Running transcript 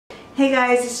Hey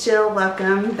guys, it's Jill.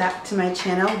 Welcome back to my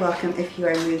channel. Welcome if you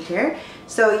are new here.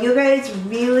 So you guys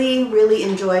really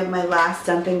enjoyed my last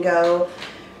dump and go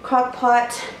crock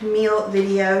pot meal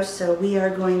video. So we are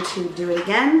going to do it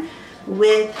again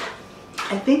with,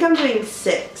 I think I'm doing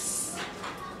 6.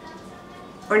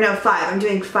 Or no, 5. I'm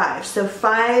doing 5. So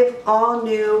 5 all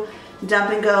new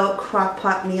dump and go crock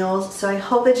pot meals. So I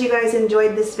hope that you guys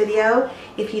enjoyed this video.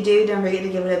 If you do, don't forget to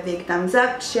give it a big thumbs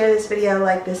up, share this video,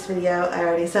 like this video. I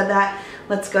already said that.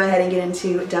 Let's go ahead and get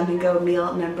into dump and go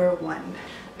meal number 1.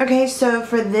 Okay, so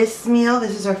for this meal,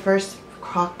 this is our first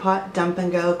crock pot dump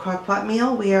and go crock pot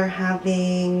meal. We are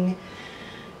having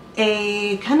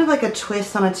a kind of like a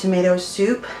twist on a tomato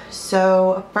soup.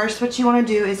 So first what you want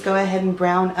to do is go ahead and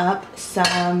brown up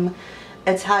some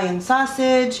Italian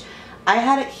sausage. I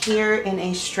had it here in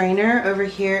a strainer over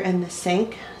here in the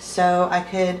sink so I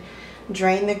could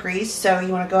drain the grease. So you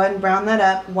want to go ahead and brown that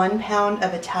up. 1 pound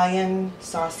of Italian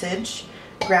sausage,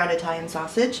 ground Italian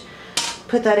sausage.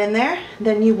 Put that in there.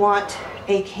 Then you want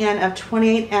a can of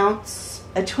 28 ounce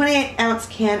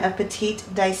can of petite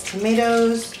diced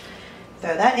tomatoes.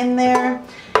 Throw that in there.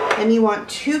 Then you want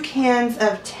 2 cans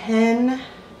of 10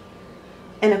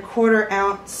 1/4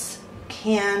 ounce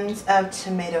cans of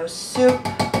tomato soup.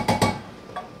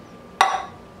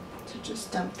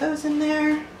 Just dump those in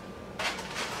there.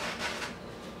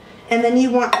 And then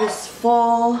you want this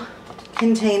full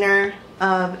container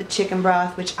of chicken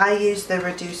broth, which I use the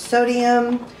reduced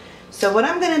sodium. So what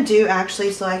I'm going to do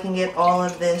actually, so I can get all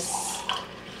of this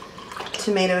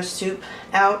tomato soup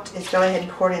out, is go ahead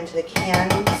and pour it into the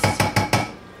cans.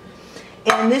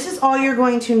 And this is all you're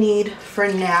going to need for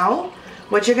now.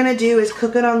 What you're going to do is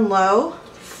cook it on low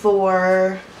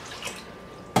for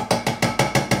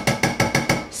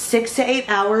 6 to 8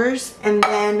 hours, and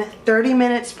then 30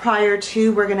 minutes prior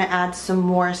to, we're going to add some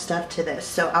more stuff to this.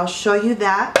 So I'll show you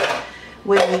that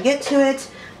when we get to it.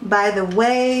 By the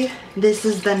way, this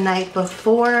is the night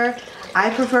before.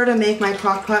 I prefer to make my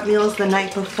crock pot meals the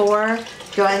night before.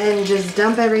 Go ahead and just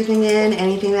dump everything in,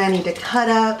 anything that I need to cut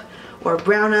up or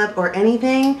brown up or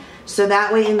anything. So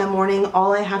that way in the morning,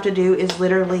 all I have to do is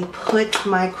literally put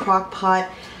my crock pot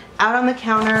out on the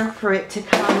counter for it to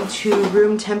come to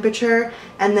room temperature,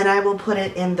 and then I will put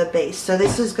it in the base. So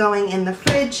this is going in the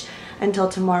fridge until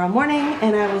tomorrow morning,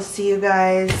 and I will see you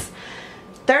guys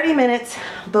 30 minutes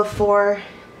before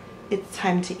it's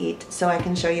time to eat, so I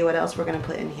can show you what else we're gonna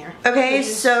put in here. Okay,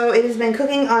 so it has been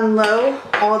cooking on low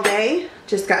all day.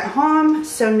 Just got home,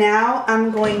 so now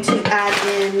I'm going to add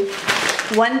in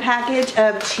 1 package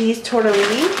of cheese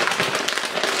tortellini.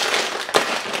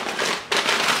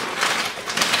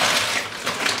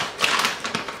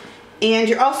 And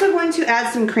you're also going to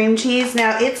add some cream cheese.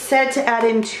 Now it's said to add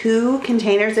in 2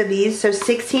 containers of these, so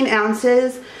 16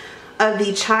 ounces of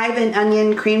the chive and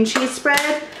onion cream cheese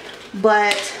spread.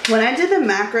 But when I did the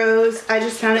macros, I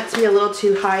just found it to be a little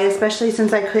too high, especially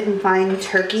since I couldn't find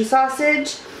turkey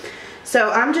sausage. So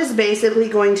I'm just basically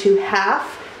going to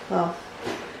half, well,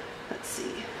 let's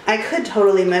see. I could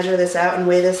totally measure this out and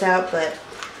weigh this out, but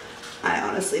I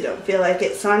honestly don't feel like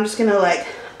it. So I'm just gonna like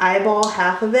eyeball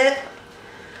half of it,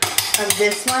 of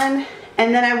this one.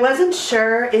 And then I wasn't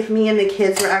sure if me and the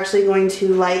kids were actually going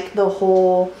to like the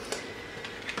whole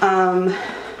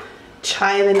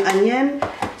chive and onion,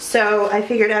 so I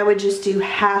figured I would just do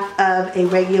half of a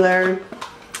regular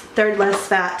 1/3 less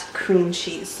fat cream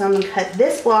cheese. So I'm gonna cut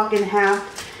this block in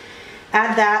half,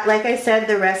 add that. Like I said,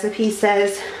 the recipe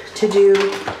says to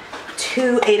do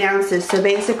 2 8 ounces, so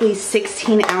basically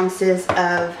 16 ounces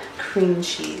of cream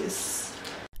cheese.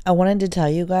 I wanted to tell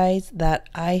you guys that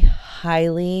I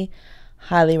highly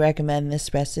recommend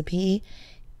this recipe.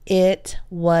 It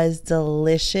was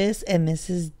delicious, and this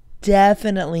is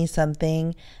definitely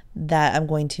something that I'm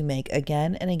going to make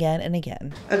again and again and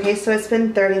again. Okay, so it's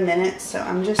been 30 minutes, so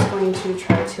I'm just going to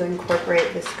try to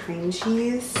incorporate this cream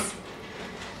cheese.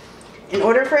 In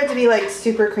order for it to be like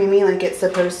super creamy like it's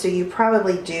supposed to, you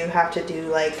probably do have to do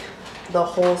like the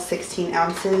whole 16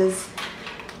 ounces.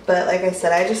 But like I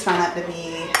said, I just found that to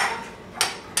be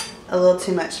a little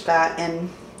too much fat, and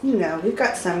you know, we've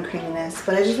got some creaminess,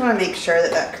 but I just want to make sure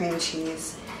that that cream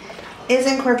cheese is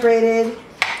incorporated.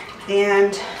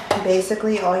 And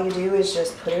basically all you do is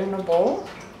just put it in a bowl.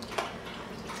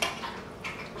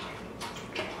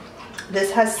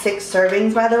 This has 6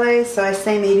 servings, by the way, so I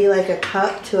say maybe like a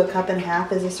cup to a cup and a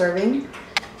half is a serving.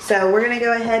 So we're gonna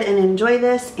go ahead and enjoy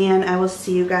this, and I will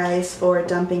see you guys for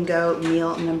dump and go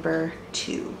meal number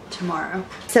 2 tomorrow.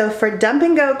 So for dump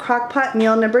and go crock pot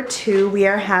meal number 2, we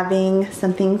are having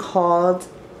something called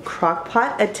crock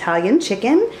pot Italian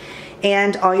chicken.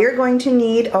 And all you're going to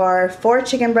need are 4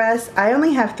 chicken breasts. I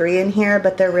only have 3 in here,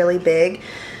 but they're really big.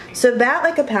 So about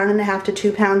like 1.5 pounds to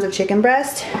 2 pounds of chicken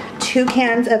breast, 2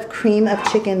 cans of cream of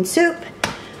chicken soup,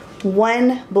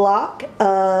 1 block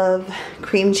of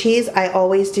cream cheese. I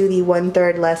always do the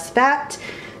 1/3 less fat,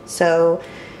 so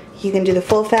you can do the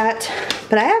full fat,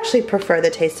 but I actually prefer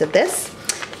the taste of this.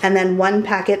 And then 1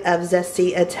 packet of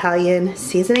zesty Italian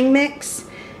seasoning mix,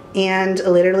 and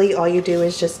literally all you do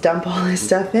is just dump all this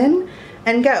stuff in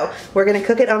and go. We're gonna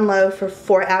cook it on low for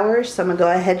 4 hours, so I'm gonna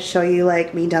go ahead and show you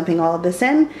like me dumping all of this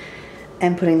in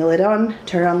and putting the lid on,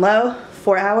 turn it on low,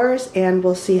 4 hours, and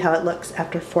we'll see how it looks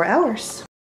after 4 hours.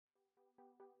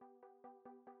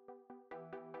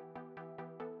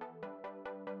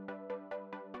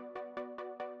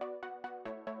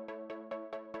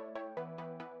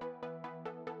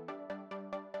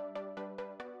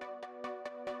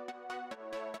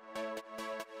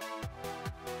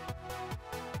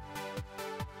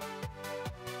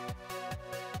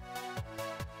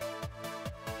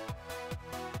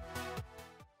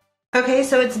 Okay,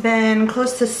 so it's been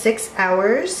close to 6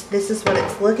 hours. This is what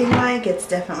it's looking like. It's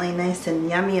definitely nice and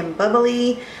yummy and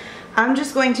bubbly. I'm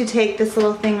just going to take this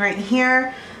little thing right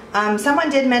here. Someone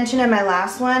did mention in my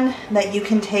last one that you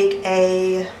can take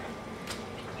a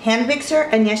hand mixer,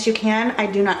 and yes you can. I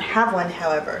do not have one,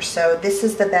 however, so this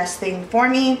is the best thing for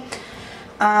me.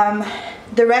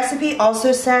 The recipe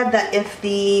also said that if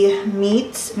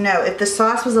the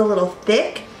sauce was a little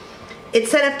thick, it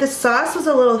said if the sauce was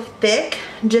a little thick,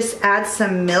 just add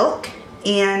some milk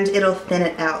and it'll thin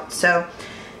it out. So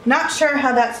not sure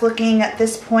how that's looking at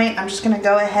this point. I'm just gonna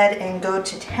go ahead and go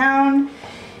to town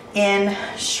in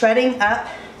shredding up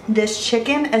this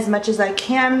chicken as much as I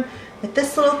can with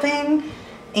this little thing.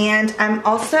 And I'm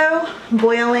also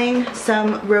boiling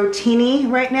some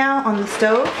rotini right now on the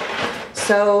stove.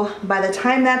 So by the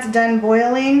time that's done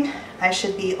boiling, I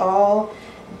should be all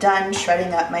done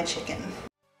shredding up my chicken.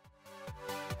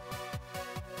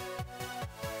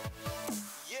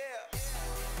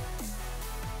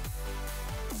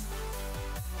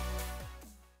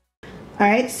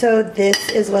 Alright, so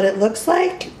this is what it looks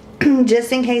like.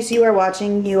 Just in case you are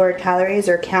watching your calories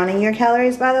or counting your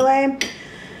calories, by the way,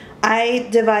 I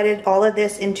divided all of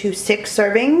this into 6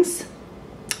 servings.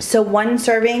 So 1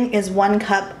 serving is 1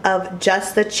 cup of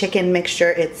just the chicken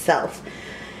mixture itself.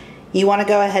 You want to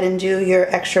go ahead and do your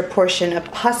extra portion of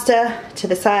pasta to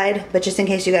the side, but just in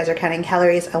case you guys are counting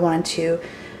calories, I wanted to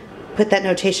put that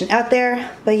notation out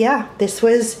there. But yeah, this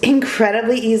was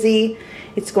incredibly easy.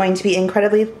 It's going to be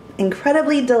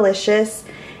incredibly delicious,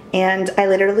 and I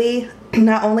literally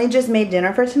not only just made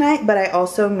dinner for tonight, but I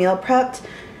also meal prepped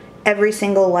every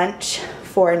single lunch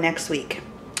for next week.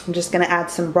 I'm just gonna add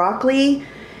some broccoli,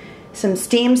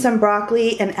 steam some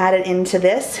broccoli and add it into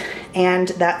this, and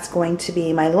that's going to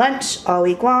be my lunch all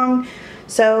week long.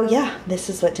 So yeah, this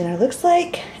is what dinner looks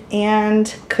like,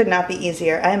 and could not be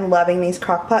easier. I'm loving these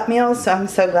crock pot meals, so I'm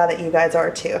so glad that you guys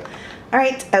are too. All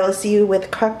right, I will see you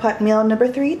with crock pot meal number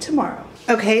 3 tomorrow.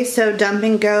 Okay, so dump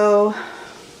and go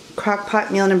crock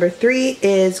pot meal number 3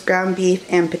 is ground beef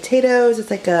and potatoes. It's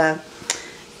like a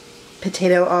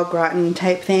potato au gratin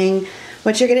type thing.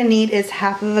 What you're gonna need is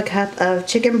 1/2 cup of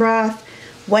chicken broth,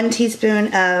 1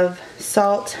 teaspoon of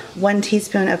salt, 1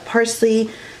 teaspoon of parsley,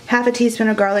 1/2 teaspoon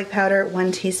of garlic powder,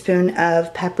 1 teaspoon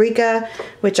of paprika,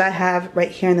 which I have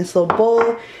right here in this little bowl.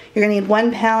 You're gonna need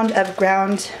 1 pound of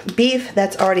ground beef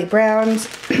that's already browned.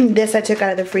 This I took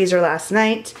out of the freezer last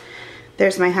night.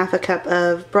 There's my 1/2 cup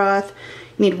of broth.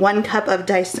 You need 1 cup of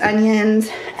diced onions,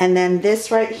 and then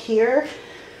this right here,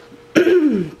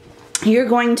 you're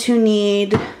going to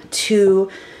need to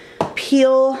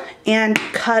peel and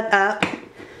cut up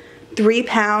 3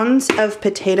 pounds of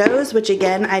potatoes, which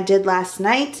again I did last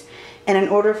night, and in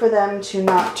order for them to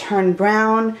not turn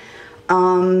brown,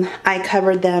 I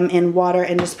covered them in water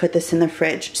and just put this in the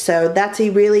fridge. So that's a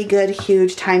really good,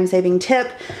 huge time-saving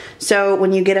tip. So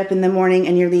when you get up in the morning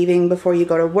and you're leaving before you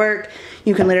go to work,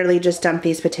 you can literally just dump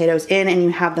these potatoes in and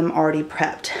you have them already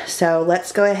prepped. So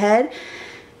let's go ahead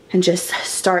and just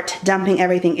start dumping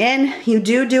everything in. You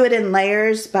do it in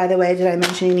layers. By the way, did I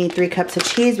mention you need 3 cups of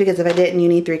cheese? Because if I didn't, you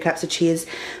need 3 cups of cheese.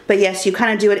 But yes, you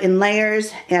kind of do it in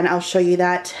layers, and I'll show you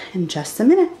that in just a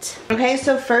minute. Okay,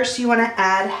 so first you wanna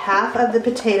add 1/2 of the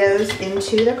potatoes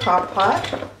into the crock pot,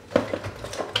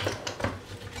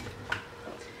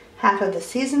 1/2 of the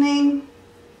seasoning,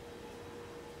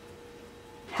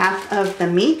 1/2 of the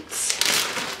meats,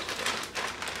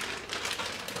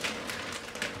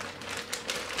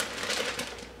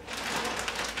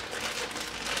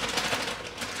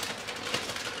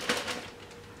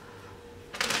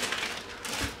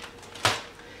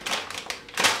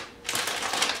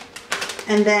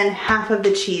 and then 1/2 of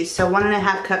the cheese. So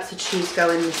 1.5 cups of cheese go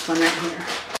in this one right here.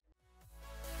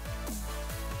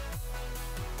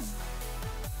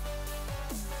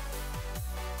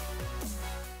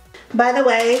 By the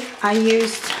way, I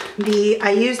used the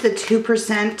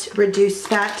 2% reduced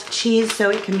fat cheese so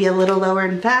it can be a little lower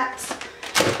in fats.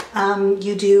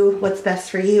 You do what's best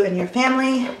for you and your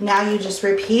family. Now you just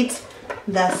repeat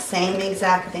the same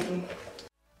exact thing.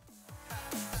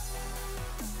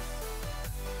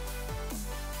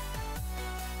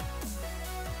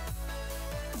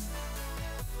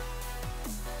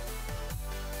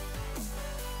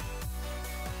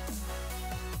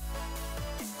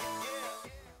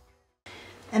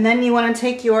 And then you want to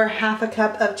take your half a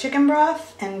cup of chicken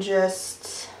broth and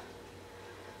just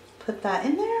put that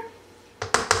in there.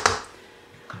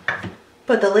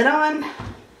 Put the lid on,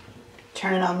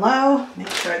 turn it on low, make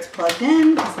sure it's plugged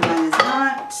in because mine is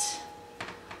not.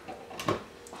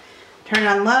 Turn it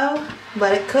on low,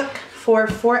 let it cook for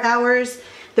 4 hours.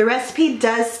 The recipe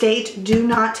does state do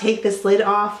not take this lid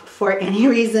off for any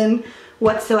reason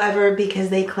whatsoever because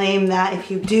they claim that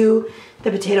if you do,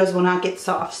 the potatoes will not get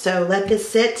soft. So let this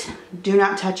sit, do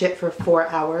not touch it for 4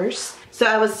 hours. So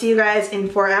I will see you guys in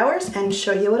 4 hours and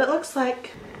show you what it looks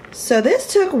like. So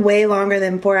this took way longer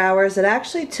than 4 hours. It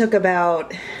actually took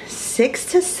about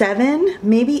 6 to 7,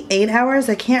 maybe 8 hours.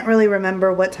 I can't really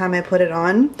remember what time I put it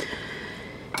on.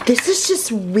 This is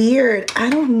just weird. I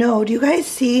don't know. Do you guys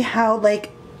see how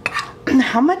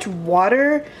how much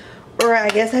water, or I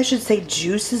guess I should say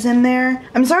juice, is in there?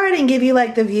 I'm sorry I didn't give you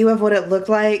the view of what it looked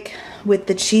like with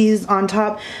the cheese on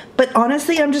top. But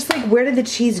honestly, I'm just like, where did the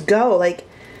cheese go?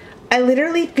 I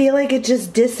literally feel like it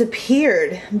just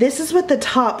disappeared. This is what the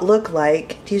top looked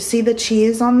like. Do you see the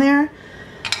cheese on there?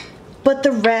 But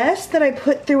the rest that I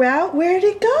put throughout, where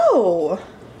did it go?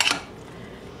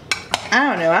 I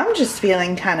don't know. I'm just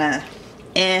feeling kind of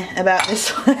about this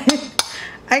one.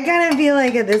 I kind of feel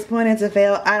like at this point it's a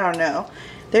fail. I don't know.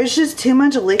 There's just too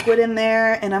much liquid in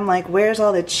there and I'm like, where's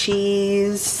all the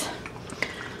cheese?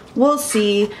 We'll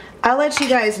see. I'll let you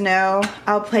guys know.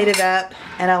 I'll plate it up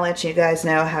and I'll let you guys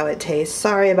know how it tastes.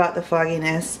 Sorry about the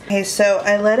fogginess. Okay, so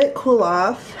I let it cool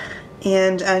off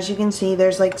and as you can see,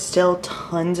 there's still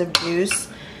tons of juice.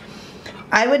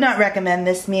 I would not recommend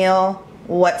this meal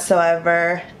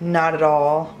whatsoever. Not at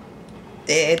all.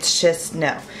 It's just,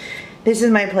 no. This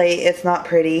is my plate. It's not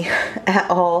pretty at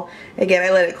all. Again, I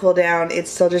let it cool down.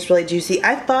 It's still just really juicy.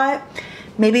 I thought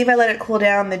maybe if I let it cool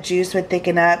down, the juice would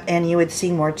thicken up and you would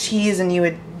see more cheese and you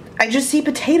would, I just see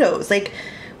potatoes,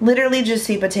 literally just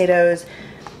see potatoes.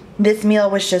 This meal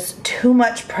was just too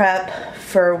much prep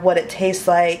for what it tastes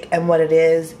like and what it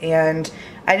is, and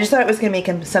I just thought it was going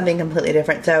to be something completely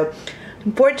different. So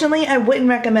unfortunately, I wouldn't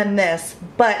recommend this,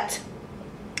 but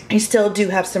I still do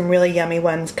have some really yummy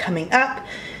ones coming up.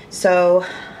 So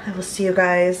I will see you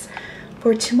guys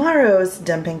for tomorrow's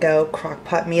Dump and Go crock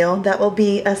pot meal. That will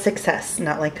be a success,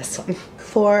 not like this one.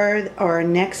 For our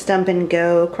next Dump and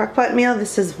Go crock pot meal,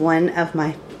 this is one of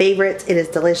my favorites. It is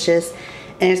delicious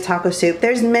and it's taco soup.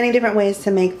 There's many different ways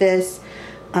to make this.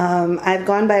 I've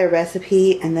gone by a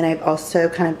recipe and then I've also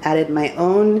kind of added my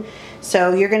own.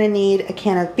 So you're gonna need a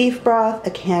can of beef broth,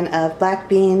 a can of black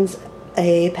beans,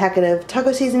 a packet of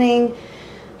taco seasoning,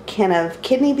 a can of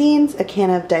kidney beans, a can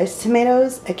of diced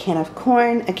tomatoes, a can of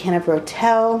corn, a can of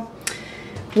rotel,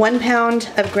 1 pound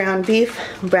of ground beef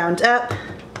browned up,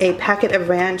 a packet of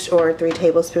ranch or 3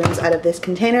 tablespoons out of this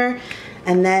container,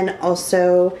 and then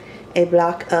also a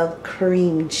block of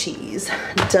cream cheese.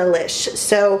 Delish.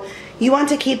 So you want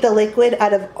to keep the liquid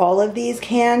out of all of these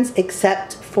cans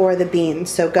except for the beans.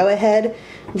 So go ahead,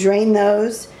 drain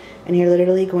those, and you're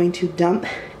literally going to dump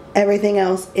everything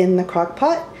else in the crock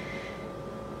pot.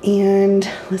 And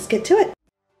let's get to it.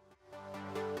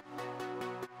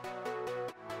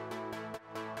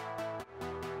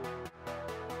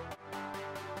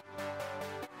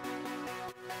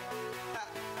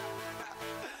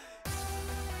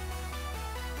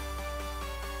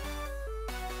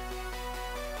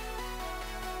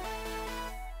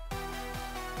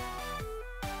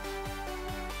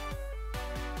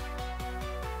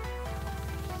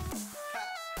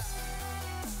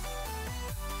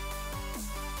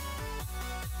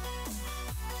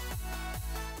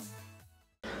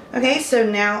 Okay, so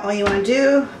now all you want to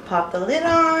do, pop the lid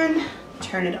on,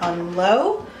 turn it on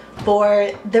low.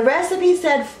 For the recipe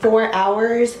said 4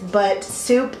 hours, but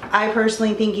soup, I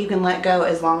personally think you can let go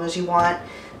as long as you want.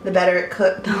 The better it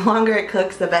cooks, the longer it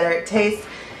cooks, the better it tastes.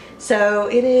 So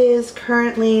it is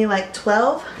currently like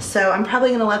 12, so I'm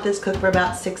probably gonna let this cook for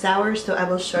about 6 hours, so I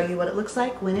will show you what it looks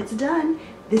like when it's done.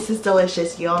 This is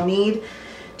delicious. Y'all need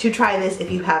to try this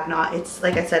if you have not. It's,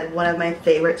 like I said, one of my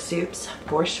favorite soups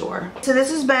for sure. So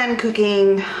this has been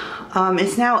cooking,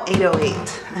 it's now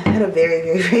 8:08. I've had a very,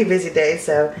 very, very busy day,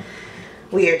 so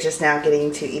we are just now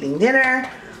getting to eating dinner.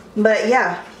 But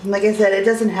yeah, like I said, it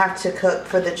doesn't have to cook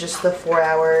for just the 4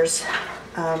 hours.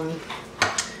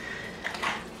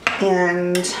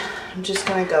 And I'm just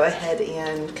gonna go ahead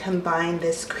and combine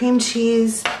this cream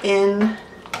cheese in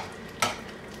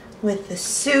with the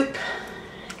soup,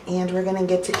 and we're gonna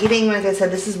get to eating. Like I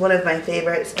said, this is one of my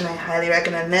favorites and I highly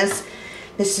recommend this.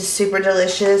 This is super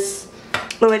delicious.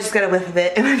 Oh, I just got a whiff of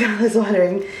it and my mouth is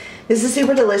watering. This is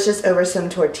super delicious over some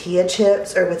tortilla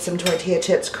chips, or with some tortilla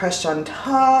chips crushed on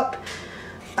top.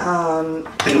 You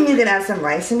can add some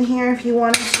rice in here if you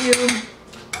wanted to.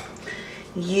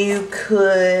 You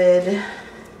could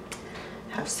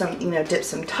have some, you know, dip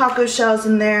some taco shells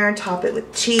in there, top it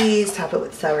with cheese, top it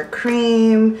with sour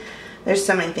cream. There's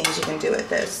so many things you can do with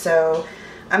this. So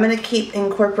I'm gonna keep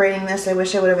incorporating this. I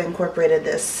wish I would have incorporated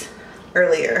this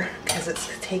earlier because it's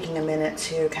taking a minute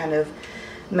to kind of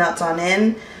melt on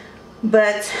in.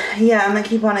 But yeah, I'm gonna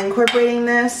keep on incorporating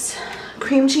this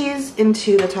cream cheese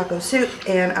into the taco soup,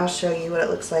 and I'll show you what it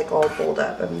looks like all bowled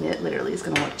up. I mean, it literally is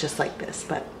gonna look just like this,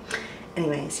 but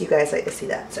anyways, you guys like to see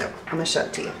that, so I'm gonna show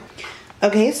it to you.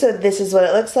 Okay, so this is what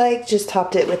it looks like. Just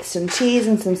topped it with some cheese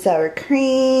and some sour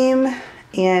cream.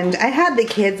 And I had the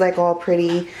kids like all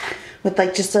pretty with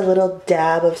like just a little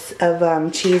dab of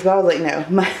cheese, but I was like,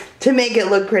 no, to make it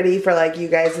look pretty for like you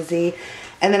guys to see.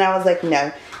 And then I was like,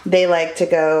 no, they like to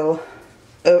go,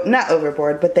 not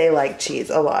overboard, but they like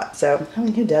cheese a lot. So, I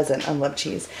mean, who doesn't? I love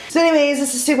cheese. So anyways,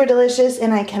 this is super delicious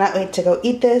and I cannot wait to go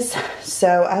eat this.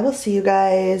 So I will see you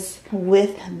guys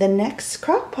with the next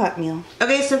crock pot meal.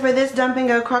 Okay, so for this dump and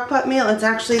go crock pot meal, it's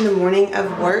actually the morning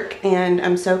of work and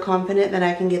I'm so confident that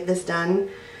I can get this done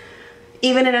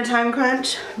even in a time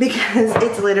crunch because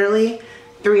it's literally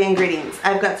 3 ingredients.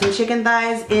 I've got some chicken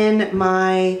thighs in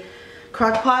my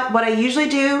crock pot. What I usually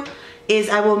do is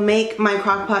I will make my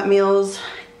crock pot meals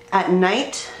at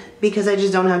night because I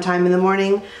just don't have time in the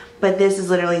morning, but this is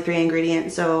literally 3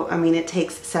 ingredients, so I mean it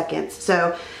takes seconds.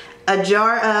 So a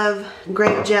jar of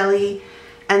grape jelly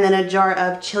and then a jar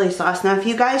of chili sauce. Now if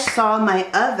you guys saw my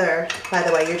other, by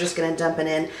the way, you're just gonna dump it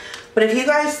in, but if you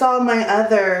guys saw my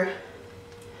other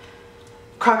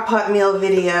crock pot meal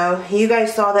video, you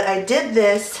guys saw that I did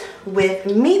this with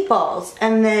meatballs,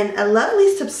 and then a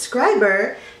lovely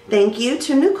subscriber, thank you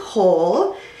to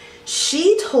Nicole,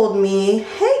 she told me,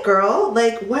 hey girl,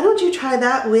 like why don't you try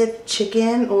that with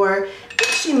chicken, or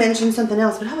she mentioned something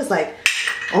else, but I was like,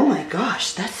 oh my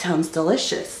gosh, that sounds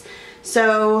delicious.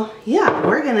 So yeah,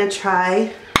 we're gonna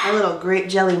try a little grape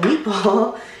jelly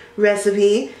meatball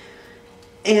recipe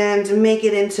and make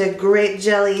it into grape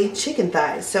jelly chicken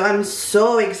thighs. So I'm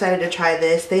so excited to try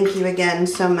this. Thank you again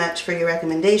so much for your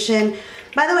recommendation.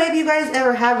 By the way, if you guys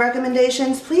ever have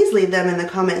recommendations, please leave them in the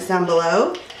comments down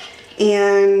below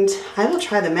and I will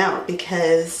try them out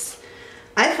because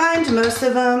I find most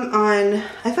of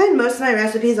my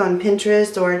recipes on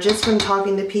Pinterest or just from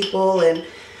talking to people and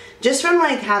just from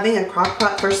like having a crock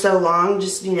pot for so long,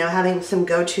 just, you know, having some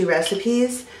go-to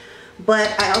recipes.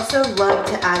 But I also love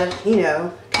to add a, you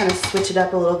know, kind of switch it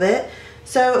up a little bit.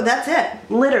 So that's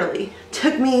it. Literally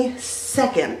took me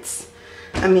seconds.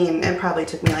 I mean, it probably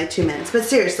took me like 2 minutes, but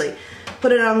seriously,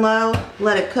 put it on low,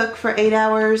 let it cook for 8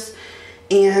 hours,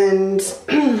 and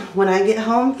when I get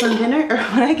home from dinner, or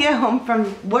when I get home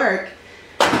from work,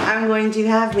 I'm going to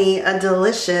have me a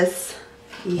delicious,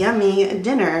 yummy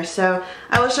dinner. So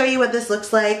I will show you what this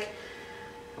looks like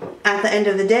at the end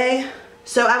of the day.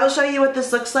 So I will show you what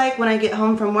this looks like when I get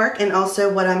home from work, and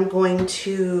also what I'm going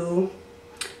to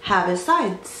have as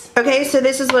sides. Okay, so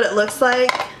this is what it looks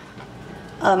like.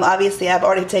 Obviously I've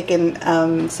already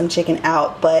taken some chicken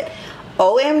out, but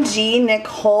OMG,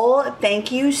 Nicole,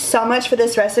 thank you so much for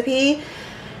this recipe.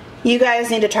 You guys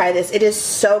need to try this. It is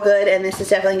so good, and this is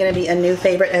definitely going to be a new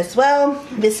favorite as well.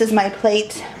 This is my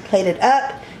plate plated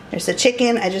up. There's the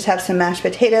chicken. I just have some mashed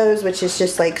potatoes, which is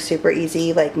just like super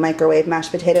easy, like microwave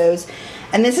mashed potatoes.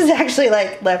 And this is actually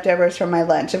like leftovers from my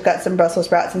lunch. I've got some Brussels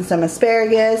sprouts and some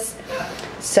asparagus.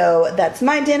 So that's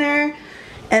my dinner.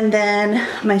 And then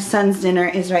my son's dinner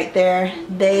is right there.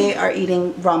 They are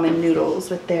eating ramen noodles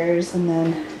with theirs, and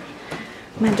then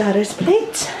my daughter's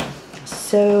plate.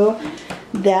 So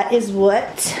that is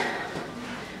what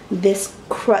this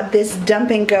dump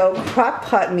and go crock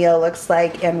pot meal looks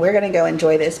like, and we're gonna go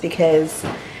enjoy this because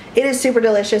it is super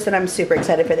delicious and I'm super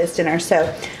excited for this dinner.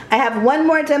 So I have one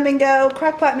more dump and go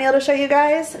crock pot meal to show you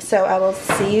guys, so I will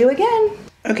see you again.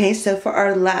 Okay, so for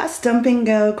our last dump and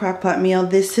go crock pot meal,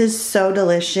 this is so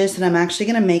delicious, and I'm actually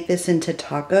gonna make this into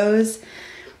tacos.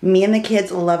 Me and the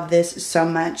kids love this so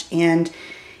much, and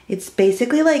it's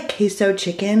basically like queso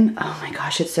chicken. Oh my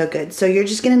gosh, it's so good. So you're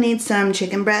just gonna need some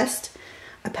chicken breast,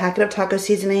 a packet of taco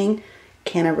seasoning,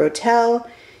 can of Rotel.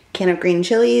 can of green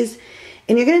chilies,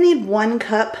 and you're gonna need 1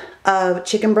 cup of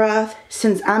chicken broth.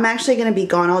 Since I'm actually gonna be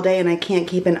gone all day and I can't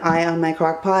keep an eye on my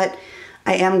crock pot,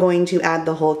 I am going to add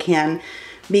the whole can,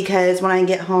 because when I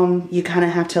get home, you kind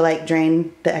of have to like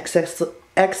drain the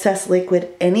excess liquid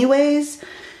anyways.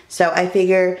 So I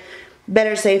figure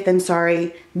better safe than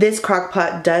sorry. This crock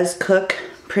pot does cook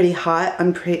pretty hot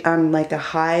on like a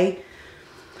high.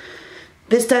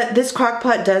 This crock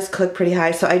pot does cook pretty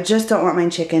high, so I just don't want my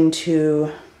chicken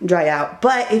to dry out.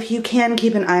 But if you can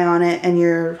keep an eye on it and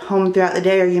you're home throughout the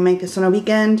day, or you make this on a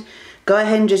weekend, go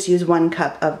ahead and just use 1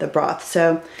 cup of the broth.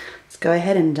 So let's go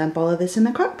ahead and dump all of this in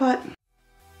the crock pot.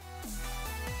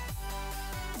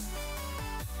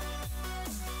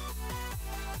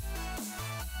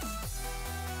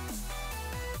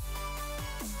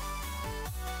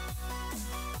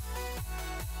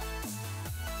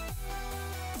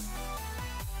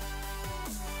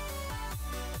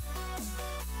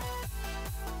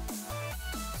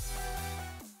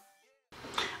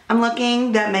 I'm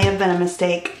looking, that may have been a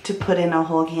mistake to put in a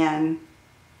whole can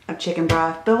of chicken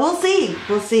broth, but we'll see.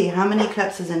 We'll see. How many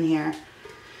cups is in here?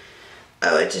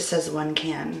 Oh, it just says 1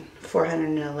 can,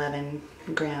 411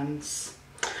 grams.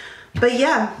 But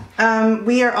yeah,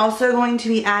 we are also going to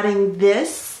be adding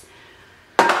this.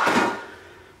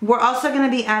 We're also going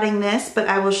to be adding this, but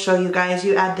I will show you guys.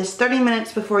 You add this 30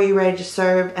 minutes before you're ready to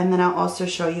serve, and then I'll also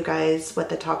show you guys what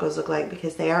the tacos look like,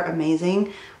 because they are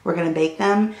amazing. We're going to bake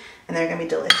them, and they're going to be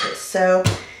delicious. So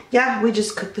yeah, we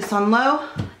just cooked this on low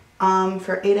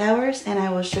for 8 hours, and I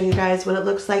will show you guys what it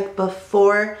looks like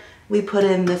before we put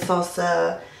in the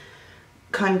salsa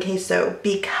con queso,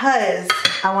 because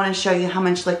I want to show you how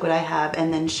much liquid I have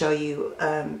and then show you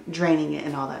draining it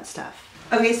and all that stuff.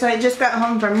 Okay, so I just got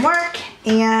home from work,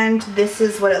 and this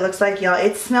is what it looks like, y'all.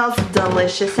 It smells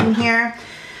delicious in here.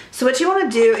 So what you want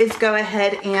to do is go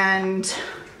ahead and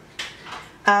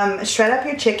shred up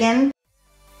your chicken.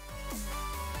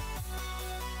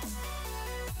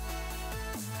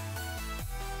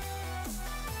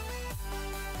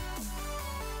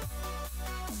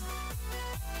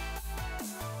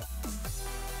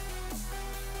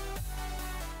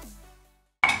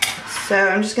 So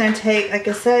I'm just going to take, like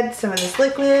I said, some of this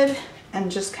liquid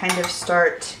and just kind of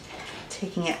start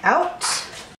taking it out. So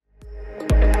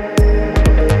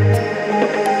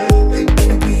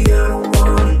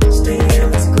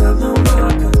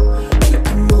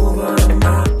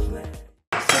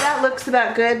that looks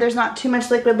about good. There's not too much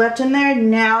liquid left in there.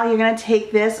 Now you're going to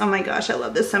take this. Oh my gosh, I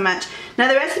love this so much. Now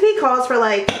the recipe calls for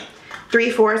like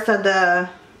 3/4 of the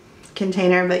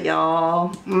container, but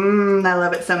y'all, I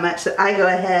love it so much that I go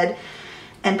ahead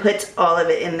and put all of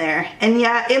it in there. And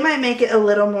yeah, it might make it a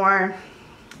little more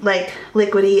like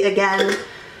liquidy again,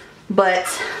 but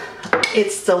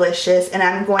it's delicious. And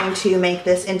I'm going to make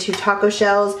this into taco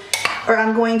shells, or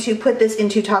I'm going to put this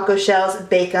into taco shells,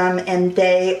 bake them, and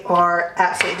they are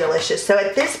absolutely delicious. So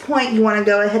at this point, you want to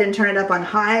go ahead and turn it up on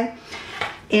high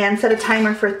and set a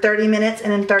timer for 30 minutes,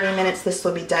 and in 30 minutes this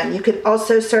will be done. You could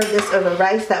also serve this over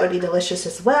rice. That would be delicious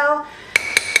as well.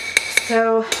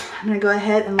 So I'm gonna go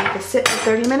ahead and let this sit for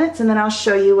 30 minutes, and then I'll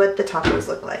show you what the tacos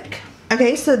look like.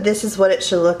 Okay, so this is what it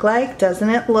should look like. Doesn't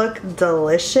it look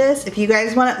delicious? If you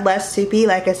guys want it less soupy,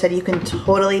 like I said, you can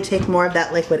totally take more of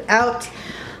that liquid out.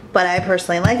 But I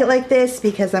personally like it like this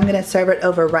because I'm gonna serve it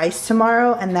over rice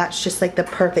tomorrow, and that's just like the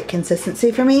perfect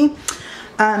consistency for me.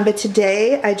 But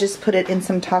today I just put it in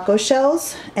some taco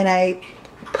shells, and I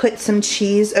put some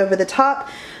cheese over the top.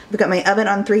 I've got my oven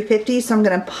on 350, so I'm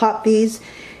gonna pop these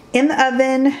in the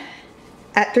oven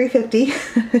at 350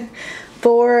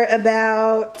 for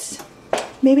about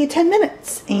maybe 10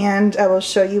 minutes, and I will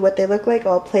show you what they look like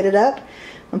all plated up.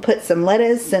 I'll put some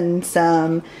lettuce and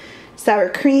some sour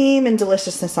cream and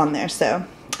deliciousness on there, so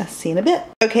I'll see you in a bit.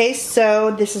 Okay,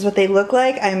 so this is what they look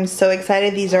like. I'm so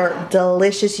excited. These are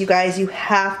delicious, you guys. You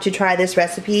have to try this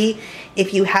recipe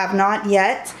if you have not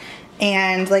yet.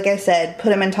 And like I said, put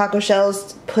them in taco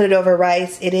shells, put it over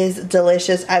rice. It is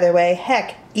delicious either way.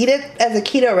 Heck, eat it as a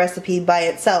keto recipe by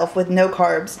itself with no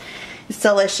carbs. It's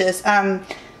delicious.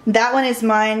 That one is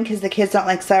mine because the kids don't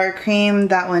like sour cream.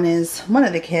 That one is one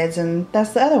of the kids, and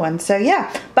that's the other one. So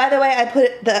yeah. By the way,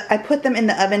 I put them in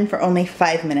the oven for only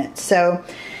 5 minutes. So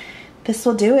this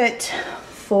will do it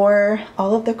for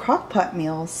all of the crock pot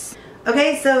meals.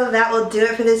 Okay, so that will do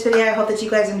it for this video. I hope that you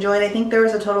guys enjoyed. I think there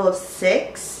was a total of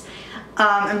 6.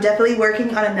 I'm definitely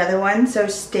working on another one, so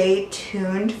stay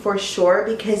tuned for sure,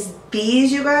 because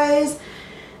these, you guys,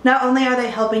 not only are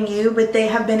they helping you, but they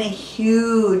have been a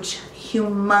huge,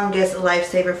 humongous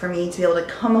lifesaver for me to be able to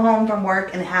come home from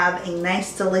work and have a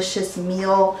nice, delicious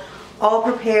meal all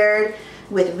prepared,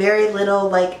 with very little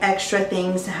like extra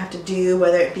things to have to do,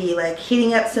 whether it be like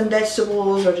heating up some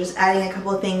vegetables or just adding a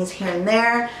couple of things here and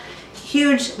there.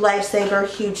 Huge lifesaver,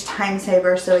 huge time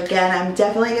saver. So again, I'm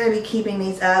definitely going to be keeping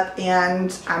these up,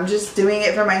 and I'm just doing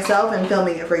it for myself and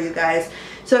filming it for you guys.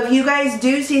 So if you guys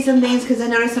do see some things, because I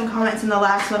noticed some comments in the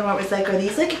last one where it was like, are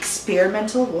these like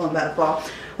experimental, well, I'm about to fall,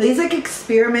 are these like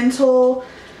experimental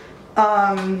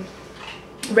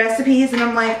recipes? And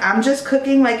I'm like, I'm just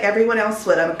cooking like everyone else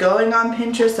would. I'm going on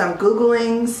Pinterest, I'm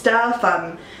Googling stuff,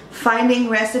 I'm finding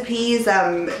recipes,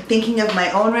 I'm thinking of my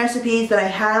own recipes that I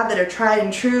have that are tried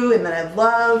and true and that I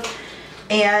love,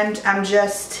 and I'm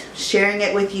just sharing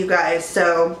it with you guys.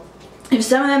 So if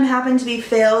some of them happen to be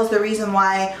fails, the reason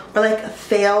why, or like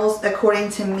fails according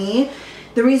to me,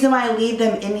 the reason why I leave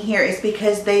them in here is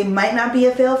because they might not be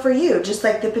a fail for you. Just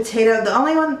like the potato, the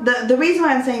only one, the reason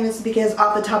why I'm saying this is because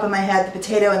off the top of my head, the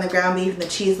potato and the ground beef and the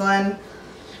cheese one,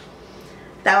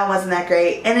 that one wasn't that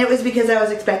great. And it was because I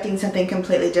was expecting something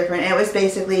completely different. It was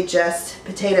basically just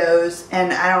potatoes,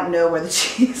 and I don't know where the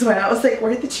cheese went. I was like,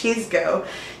 where did the cheese go?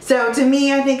 So to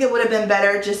me, I think it would have been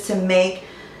better just to make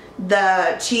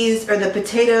the cheese or the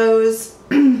potatoes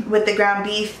with the ground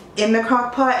beef in the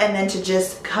crock pot, and then to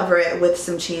just cover it with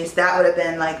some cheese. That would have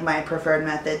been like my preferred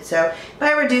method. So if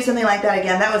I ever do something like that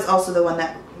again, that was also the one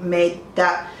that made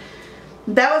that.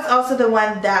 That was also the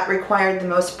one that required the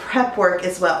most prep work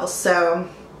as well. So,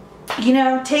 you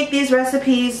know, take these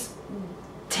recipes,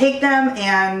 take them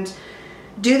and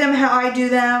do them how I do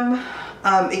them.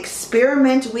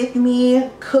 Experiment with me,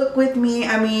 cook with me.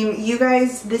 I mean, you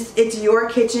guys, it's your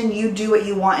kitchen. You do what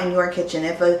you want in your kitchen.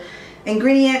 If an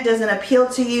ingredient doesn't appeal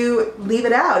to you, leave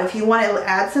it out. If you want to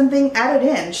add something, add it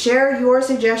in. Share your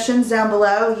suggestions down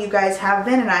below. You guys have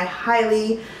been, and I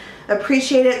highly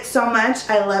appreciate it so much.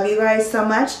 I love you guys so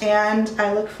much, and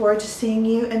I look forward to seeing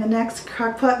you in the next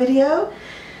crockpot video.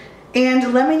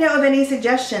 And let me know of any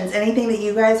suggestions, anything that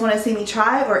you guys want to see me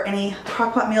try, or any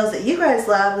crockpot meals that you guys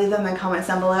love. Leave them in the comments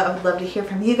down below. I would love to hear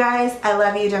from you guys. I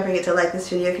love you. Don't forget to like this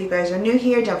video if you guys are new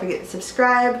here. Don't forget to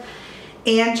subscribe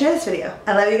and share this video.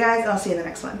 I love you guys, and I'll see you in the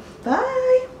next one.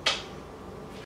 Bye!